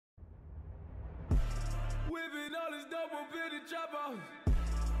Whipping all this dope up in the trap house.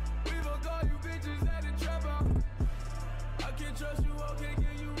 We fuck all you bitches at the trap house. I can't trust you, I can't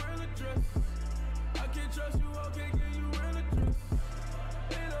give you real address. I can't trust you, I can't give you real address.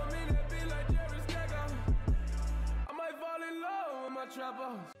 It don't mean that be like Jerry Stackhouse. I might fall in love with my trap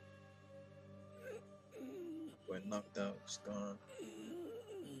house. Got knocked out, it's gone.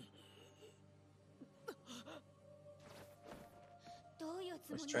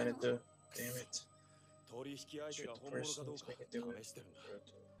 What's trying to do? Damn it. Shoot the person, let's make it do it.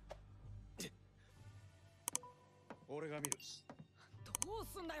 俺が見る。どう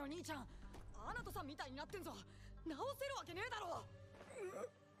すんだよ兄ちゃん。あなたさんみたいになってんぞ。直せるわけねえだろ。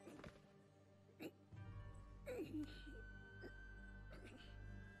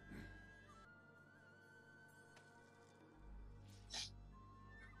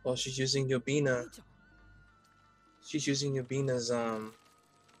Well, she's using Yobina. She's using Yobina's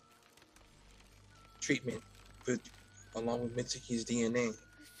treatment with, along with Mitsuki's DNA. I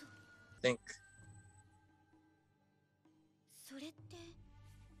think. それって。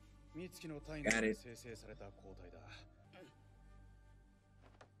美月の体内で生成された抗体だ。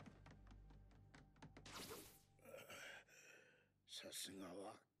さすが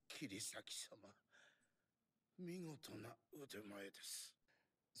は桐崎様。見事な腕前です。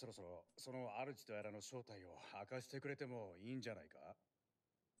そろそろその主とやらの正体を明かしてくれてもいいんじゃないか。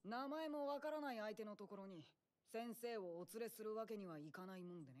名前もわからない相手のところに先生をお連れするわけにはいかない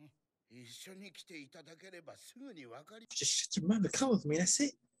もんでね。一緒に来ていただければすぐにわかり。Just remember, come with me. That's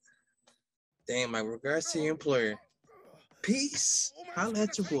it. Damn, my regards to your employer. Peace. Holla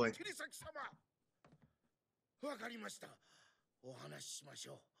at your boy. わかりました。お話ししまし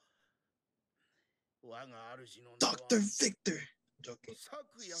ょう。我が主の Dr. Victor. Joking.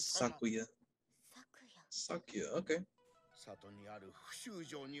 Sakuya. Sakuya. Okay. 里にある不習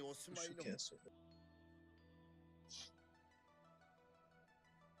城にお住まいの。 Fushuu Castle.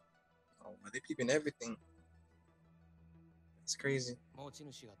 Oh, they peeping everything. It's crazy. 持ち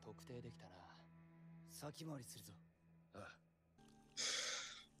主が特定できたな。先回りするぞ。ああ。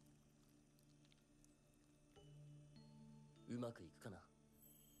うまくいくかな。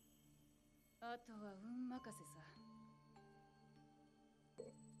あとは運任せさ。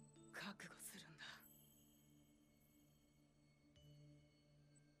覚悟するんだ。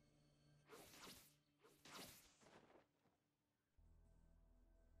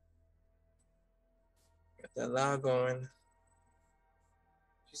Got that loud going.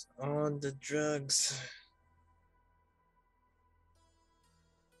 She's on the drugs.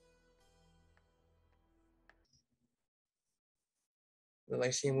 Look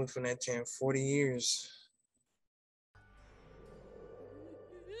like she moved from that chair in 40 years.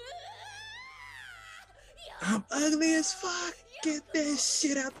 I'm ugly as fuck. Get that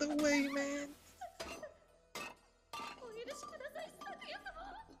shit out the way, man.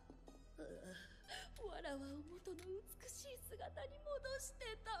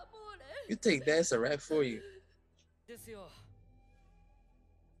 You take that, it's a wrap for you.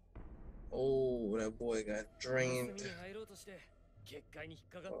 Oh, that boy got drained.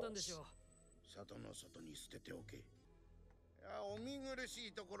 里の外に捨てておけ。いや、お見苦し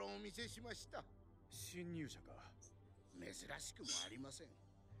いところをお見せしました。侵入者か。珍しくもありません。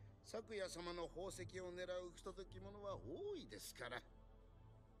昨夜様の宝石を狙う不届き者は多いですから。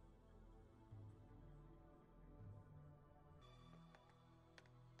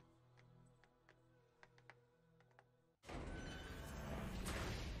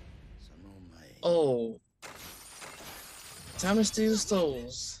Oh, time to steal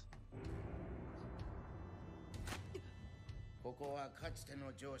souls. ここはかつて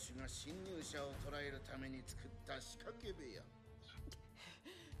の城主が侵入者を捕らえるために作った仕掛け部屋。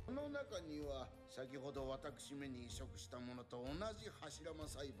この中には先ほど私めに移植したものと同じ柱間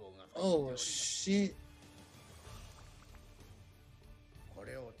細胞が入っております。Oh shit. こ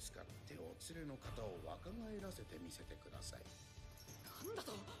れを使ってお連れの方を若返らせてみせてください。なんだ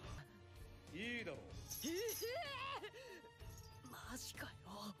と。いいだろう。マジかよ。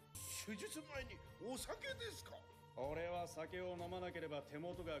手術前にお酒ですか。俺は酒を飲まなければ手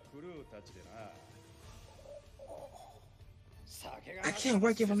元が狂うたちでな。 I can't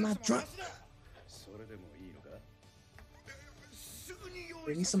work if I'm not drunk. それでもいいのか。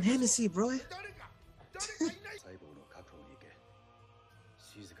 Bring me some Hennessy, bro. 細胞の確保に行け。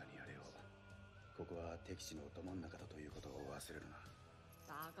静かにやれよ。ここは敵地のど真ん中だということを忘れるな。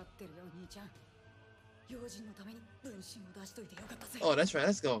 分かってるよ兄ちゃん。用心のために分身を出しといてよかったぜ。 Oh, that's right.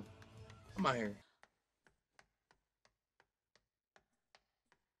 Let's go. I'm out here.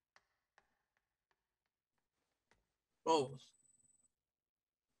 Oh.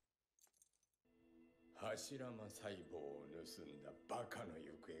 Hashirama 細胞を盗んだバカの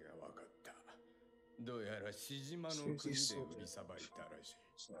行方が分かった。どうやらシジマの国で売りさばいたらしい。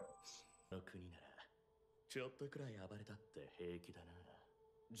の国ならちょっとくらい暴れたって平気だな。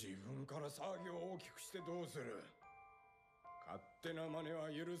自分から騒ぎを大きくしてどうする。勝手な真似は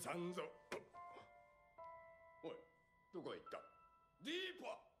許さんぞ。おい、どこへ行った？ディー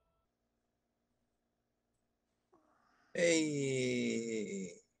パー。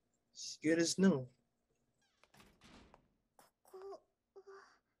Hey, she's good as new. ここは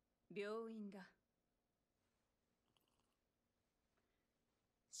病院だ。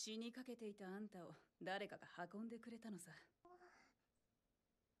死にかけていたあんたを誰かが運んでくれたのさ。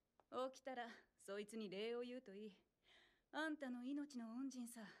起きたらそいつに礼を言うといい。あんたの命の恩人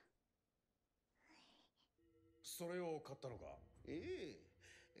さ。それを買ったのか？え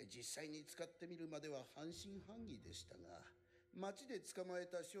え、実際に使ってみるまでは半信半疑でしたが、街で捕まえ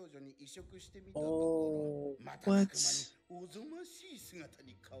た少女に移植してみたところ、瞬く間におぞましい姿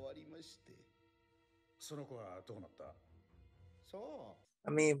に変わりまして。その子はどうなった？そう。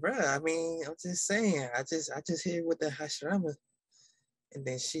I mean, bruh, I'm just saying, I just hit with the Hashirama, and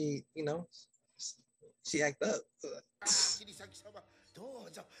then she, she act up. 切り裂き様、ど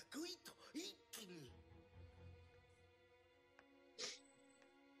うぞグイッと一気に。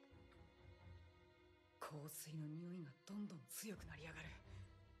香水の匂いがどんどん強くなりやがる。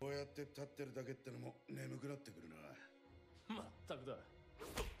こうやって立ってるだけってのも眠くなってくるな。まったくだ。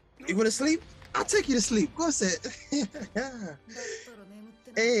You want to sleep? I'll take you to sleep. Go ahead.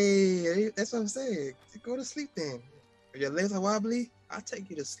 Hey, that's what I'm saying. Go to sleep then. If your legs are wobbly, I'll take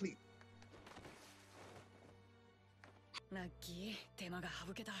you to sleep. ラッキー、手間が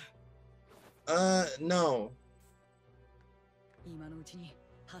省けた。No. 今のうちに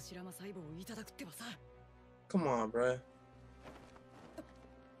柱間細胞をいただくってばさ。Come on, bruh.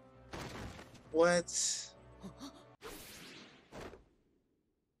 What?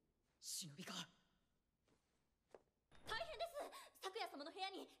 忍びか。大変です。昨夜様の部屋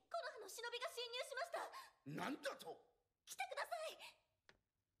に木の葉の忍びが侵入しました。なんだと？来てくださ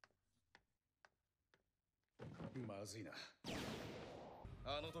い。まずいな。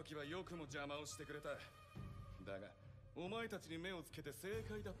あの時はよくも邪魔をしてくれた。だがお前たちに目をつけて正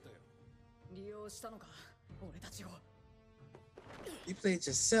解だったよ。利用したのか、俺たちを。You played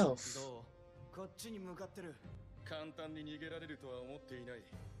yourself. どう？こっちに向かってる。簡単に逃げられるとは思っていない。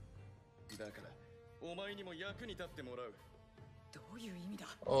だからお前にも役に立ってもらう。どういう意味だ？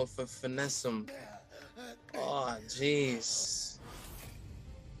 Oh, for finesse him. Oh, jeez.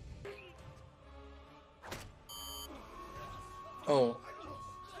 Oh.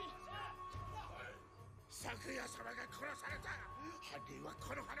 昨夜様が殺された。犯人は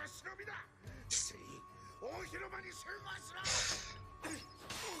この花忍びだ。全員大広間に集合しろ。な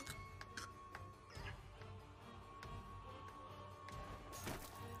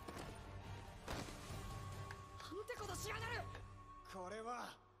んてことしやがる。これは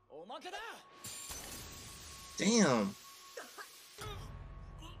おまけだ。 Damn.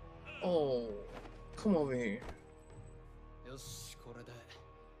 Oh, come over here. よし、これで。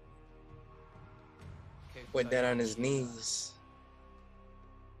Put that on his knees.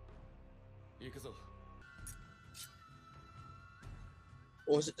 行くぞ。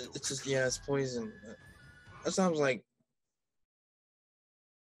 Or it's just, yeah, it's poison. That sounds like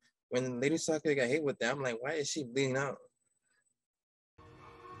when Lady Sakura got hit with that, I'm like, why is she bleeding out?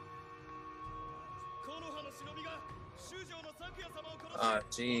 Ah,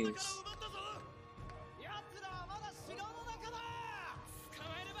 jeez.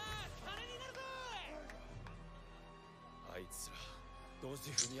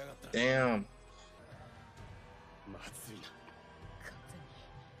 Damn. まずいな。完全に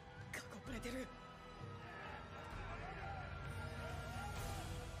囲まれてる。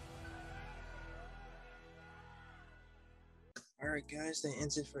Alright guys, that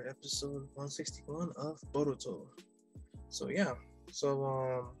ends it for episode 161 of Boruto. So yeah,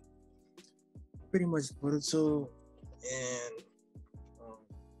 pretty much Boruto and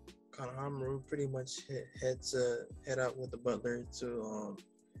Konohamaru pretty much head out with the butler to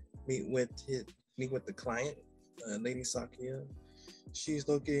meet with the client, Lady Sakuya. She's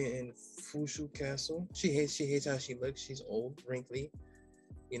located in Fushuu Castle. She hates how she looks. She's old, wrinkly,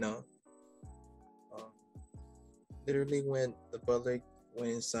 literally when the butler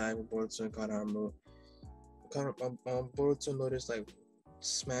went inside with Boruto and Konohamaru, Boruto noticed like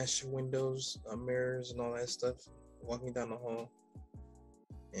smashed windows, mirrors, and all that stuff walking down the hall,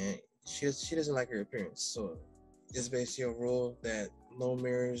 and she doesn't like her appearance. So it's basically a rule that no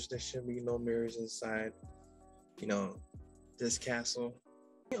mirrors. There should be no mirrors inside, this castle.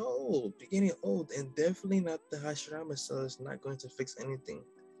 old. You're getting old, and definitely not the Hashirama Cell is not going to fix anything.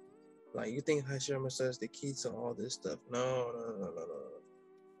 Like you think Hashirama Cell is the key to all this stuff? No.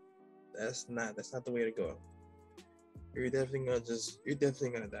 That's not the way to go. You're definitely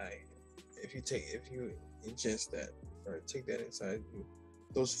gonna die if you ingest that or take that inside you.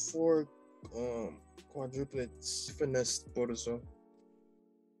 Those four quadruplets finesse Boruto,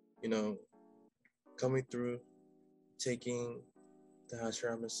 you know, coming through, taking the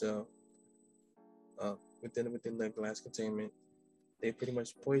Hashirama Cell within the glass containment. They pretty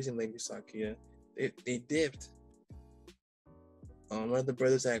much poisoned Lady Sakia. They dipped. One of the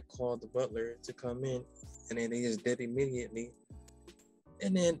brothers had called the butler to come in, and then they just dipped immediately.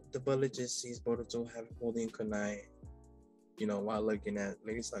 And then the butler just sees Boruto holding kunai, while looking at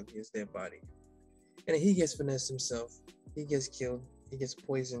Lady Sakia's dead body. And then he gets finessed himself. He gets killed. He gets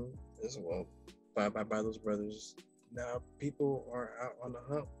poisoned as well by those brothers. Now people are out on the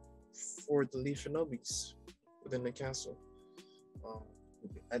hunt for the lead shinobis within the castle.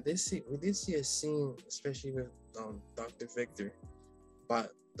 We did see a scene, especially with Dr. Victor,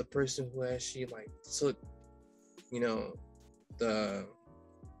 but the person who actually took, the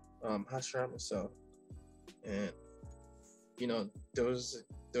Hashirama Cell, and there was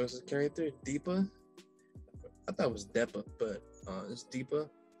a character, Deepa. I thought it was Depa, but it's Deepa.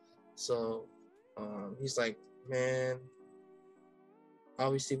 So he's like, man,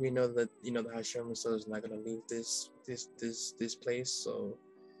 obviously we know that the Hashirama Cell is not gonna leave this place. So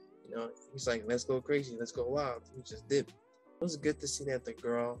he's like, let's go crazy, let's go wild. He just did. It was good to see that the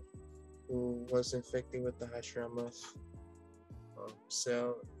girl who was infected with the Hashirama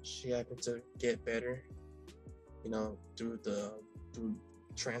Cell, she happened to get better, through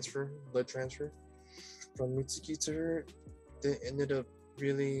blood transfer from Mitsuki to her. That ended up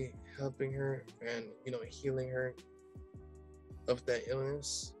really helping her and healing her of that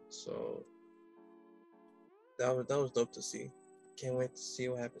illness. So that was dope to see. Can't wait to see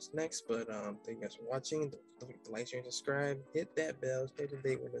what happens next. But thank you guys for watching. Don't forget to like, share, and subscribe. Hit that bell. Stay up to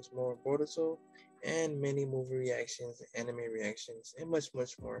date when there's more Boruto and many movie reactions, anime reactions, and much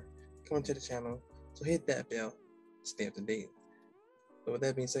more coming to the channel. So hit that bell. Stay up to date. But with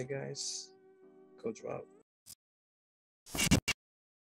that being said, guys, Coach Rob.